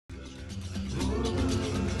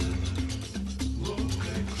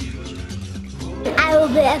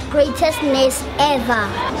be a greatest nurse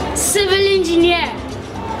ever. Civil engineer.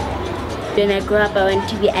 When I grow up, I want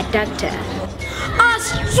to be a doctor.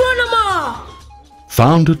 Astronomer!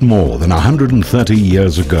 Founded more than 130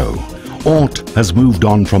 years ago, Ort has moved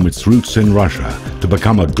on from its roots in Russia to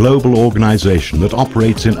become a global organization that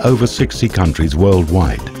operates in over 60 countries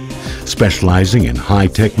worldwide, specializing in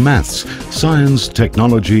high-tech maths, science,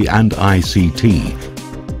 technology and ICT.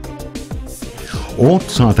 Ort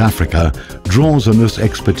South Africa draws on this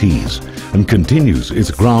expertise and continues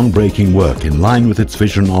its groundbreaking work in line with its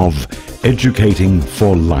vision of educating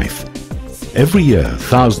for life. Every year,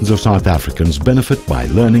 thousands of South Africans benefit by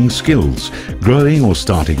learning skills, growing or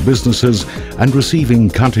starting businesses, and receiving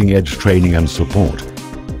cutting-edge training and support.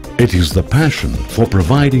 It is the passion for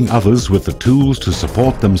providing others with the tools to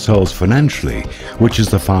support themselves financially which is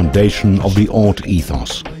the foundation of the Ort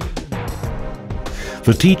ethos.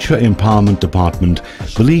 The Teacher Empowerment Department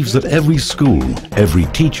believes that every school, every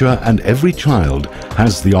teacher and every child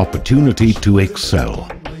has the opportunity to excel.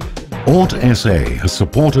 Ort SA has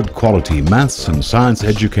supported quality maths and science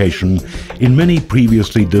education in many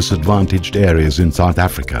previously disadvantaged areas in South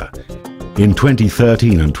Africa. In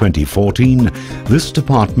 2013 and 2014, this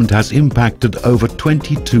department has impacted over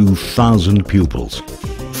 22,000 pupils,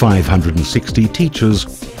 560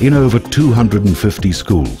 teachers in over 250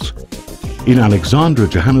 schools. In Alexandra,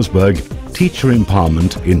 Johannesburg, Teacher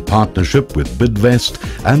Empowerment, in partnership with Bidvest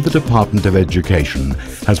and the Department of Education,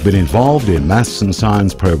 has been involved in maths and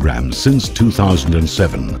science programs since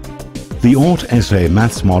 2007. The Ort SA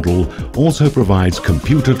Maths model also provides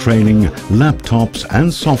computer training, laptops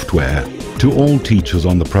and software to all teachers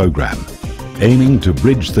on the program, aiming to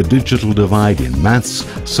bridge the digital divide in maths,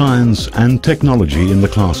 science and technology in the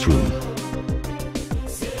classroom.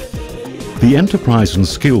 The Enterprise and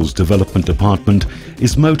Skills Development Department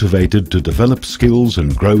is motivated to develop skills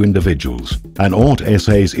and grow individuals, and Ort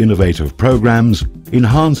SA's innovative programs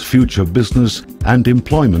enhance future business and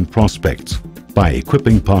employment prospects by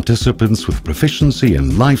equipping participants with proficiency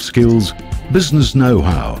in life skills, business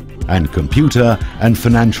know-how, and computer and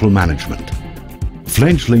financial management.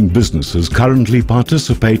 Fledgling businesses currently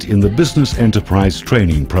participate in the Business Enterprise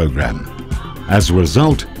Training Program. As a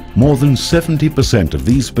result, more than 70% of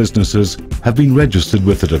these businesses have been registered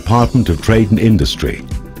with the Department of Trade and Industry.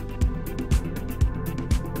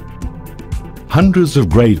 Hundreds of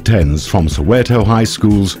grade 10s from Soweto high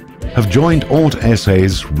schools have joined Ort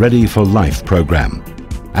SA's Ready for Life program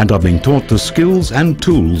and are being taught the skills and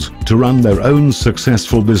tools to run their own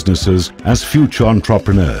successful businesses as future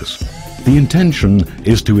entrepreneurs. The intention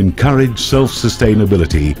is to encourage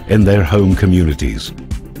self-sustainability in their home communities.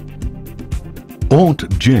 Ort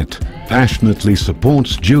Jet passionately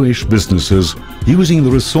supports Jewish businesses using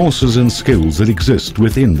the resources and skills that exist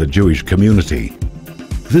within the Jewish community.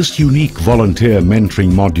 This unique volunteer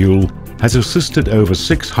mentoring module has assisted over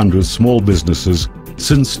 600 small businesses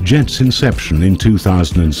since Jet's inception in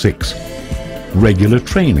 2006. Regular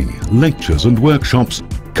training, lectures and workshops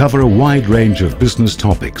cover a wide range of business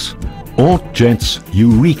topics. Ort Jet's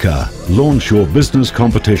Eureka Launch Your Business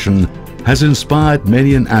competition has inspired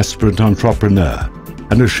many an aspirant entrepreneur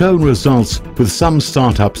and has shown results with some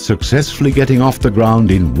startups successfully getting off the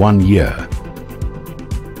ground in 1 year.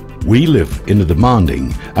 We live in a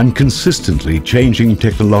demanding and consistently changing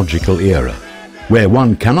technological era, where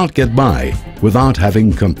one cannot get by without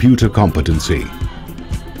having computer competency.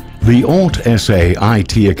 The Ort SA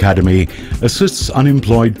IT Academy assists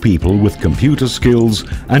unemployed people with computer skills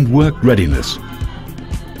and work readiness.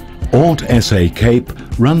 Ort SA Cape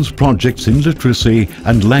runs projects in literacy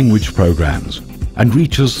and language programs and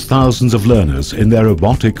reaches thousands of learners in their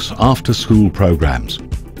robotics after-school programs,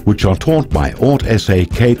 which are taught by Ort SA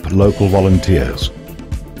Cape local volunteers.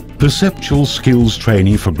 Perceptual skills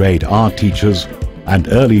training for grade R teachers and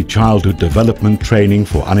early childhood development training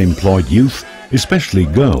for unemployed youth, especially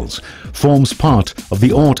girls, forms part of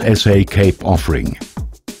the Ort SA Cape offering.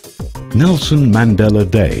 Nelson Mandela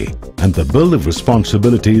Day and the Bill of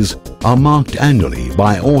Responsibilities are marked annually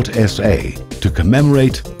by Ort SA to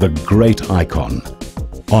commemorate the great icon.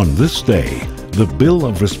 On this day, the Bill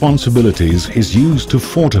of Responsibilities is used to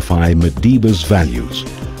fortify Madiba's values.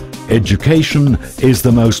 Education is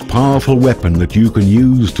the most powerful weapon that you can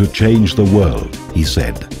use to change the world, he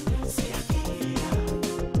said.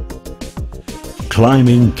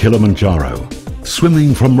 Climbing Kilimanjaro,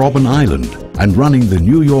 swimming from Robben Island, and running the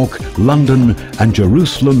New York, London and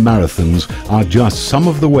Jerusalem marathons are just some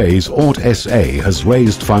of the ways Ort SA has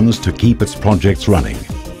raised funds to keep its projects running.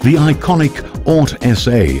 The iconic Ort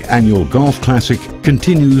SA Annual Golf Classic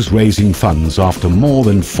continues raising funds after more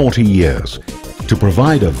than 40 years to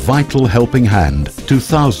provide a vital helping hand to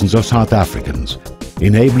thousands of South Africans.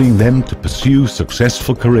 enabling them to pursue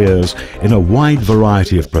successful careers in a wide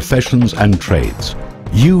variety of professions and trades.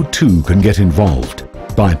 You too can get involved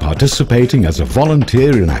by participating as a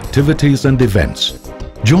volunteer in activities and events,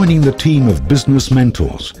 joining the team of business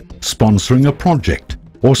mentors, sponsoring a project,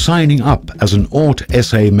 or signing up as an Ort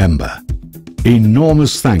Sa member.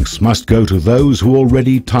 Enormous thanks must go to those who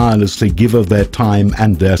already tirelessly give of their time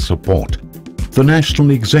and their support, the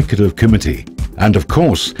National Executive Committee, and of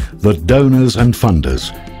course the donors and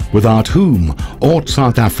funders, without whom Ort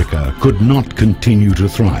South Africa could not continue to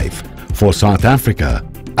thrive, for South Africa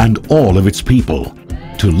and all of its people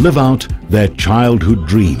to live out their childhood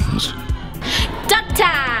dreams.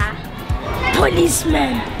 Doctor,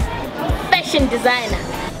 policeman, fashion designer.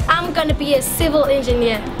 I'm gonna be a civil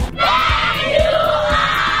engineer.